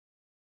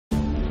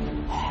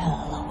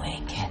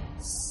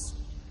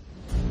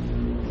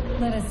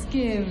Let us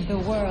give the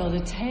world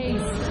a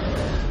taste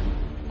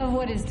of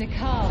what is to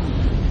come.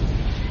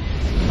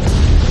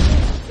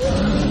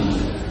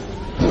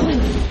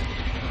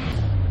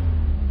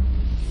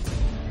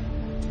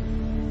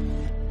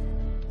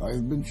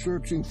 I've been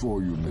searching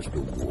for you, Mr.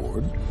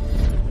 Ward.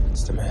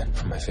 It's the man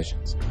from my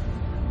visions.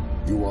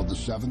 You are the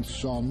seventh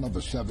son of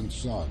a seventh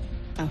son.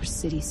 Our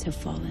cities have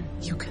fallen.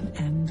 You can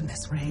end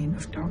this reign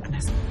of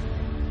darkness.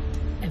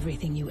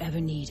 Everything you ever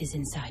need is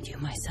inside you,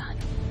 my son.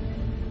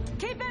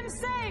 Keep them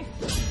safe!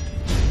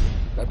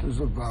 That is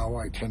a vow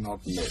I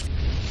cannot make.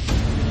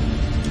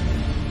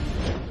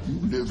 You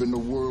live in a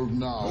world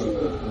now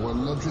where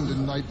legend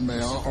and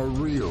nightmare are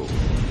real.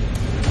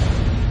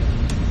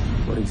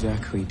 What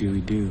exactly do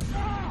we do?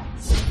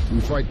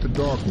 We fight the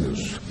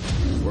darkness,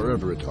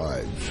 wherever it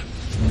hides.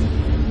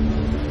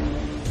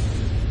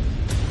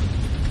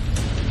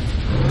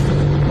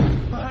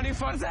 How do you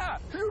find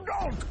that? You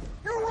don't!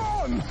 You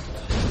run!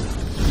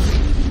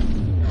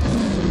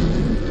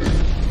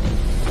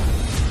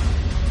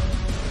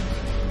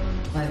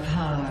 My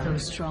power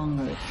grows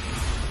stronger.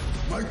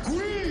 My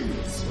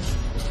queens!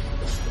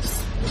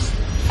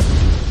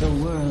 The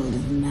world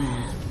of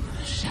man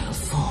shall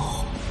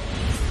fall.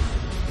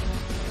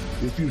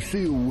 If you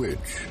see a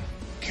witch,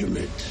 kill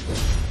it.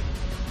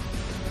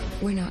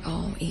 We're not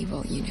all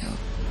evil, you know.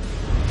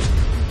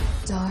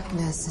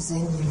 Darkness is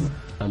in you.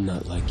 I'm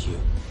not like you.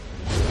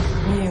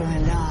 You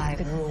and I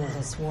could rule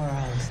this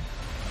world.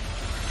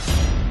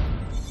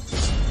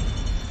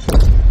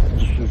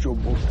 This is your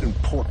most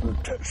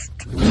important test.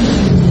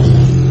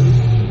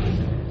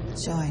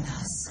 Join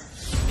us.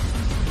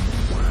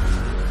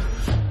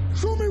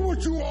 Show me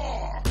what you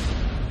are!